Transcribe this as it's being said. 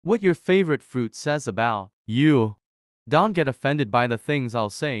What your favorite fruit says about you. Don't get offended by the things I'll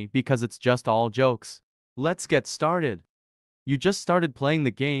say because it's just all jokes. Let's get started. You just started playing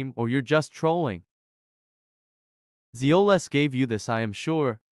the game or you're just trolling. Zioles gave you this, I am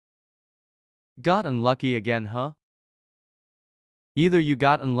sure. Got unlucky again, huh? Either you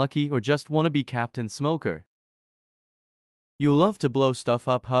got unlucky or just wanna be Captain Smoker. You love to blow stuff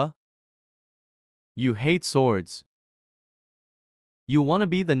up, huh? You hate swords. You wanna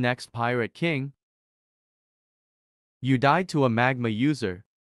be the next pirate king? You died to a magma user.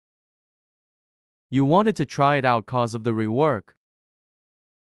 You wanted to try it out cause of the rework.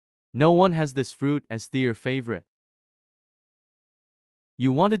 No one has this fruit as their favorite.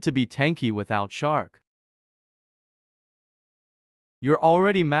 You wanted to be tanky without shark. You're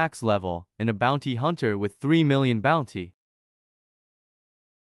already max level and a bounty hunter with 3 million bounty.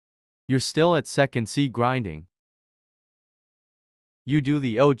 You're still at second C grinding. You do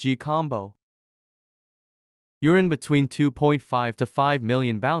the OG combo. You're in between 2.5 to 5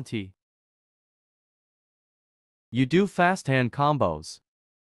 million bounty. You do fast hand combos.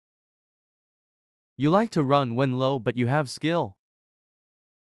 You like to run when low but you have skill.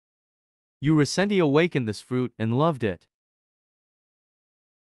 You recently awakened this fruit and loved it.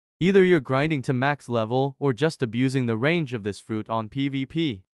 Either you're grinding to max level or just abusing the range of this fruit on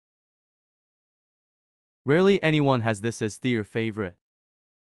PvP. Rarely anyone has this as their favorite.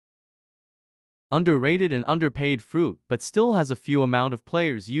 Underrated and underpaid fruit but still has a few amount of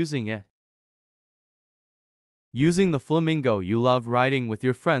players using it. Using the flamingo you love riding with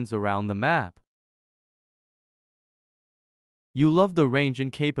your friends around the map. You love the range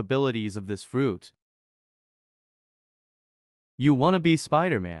and capabilities of this fruit. You wanna be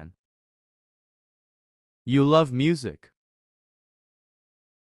Spider-Man. You love music.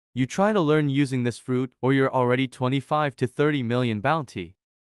 You try to learn using this fruit or you're already 25 to 30 million bounty.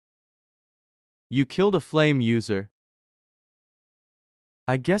 You killed a flame user.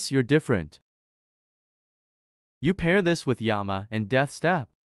 I guess you're different. You pair this with Yama and Death Step.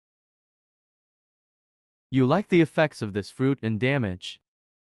 You like the effects of this fruit and damage.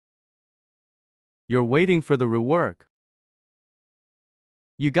 You're waiting for the rework.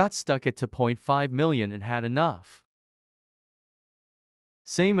 You got stuck at 2.5 million and had enough.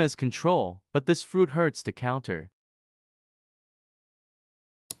 Same as control, but this fruit hurts to counter.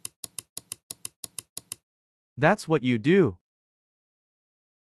 That's what you do.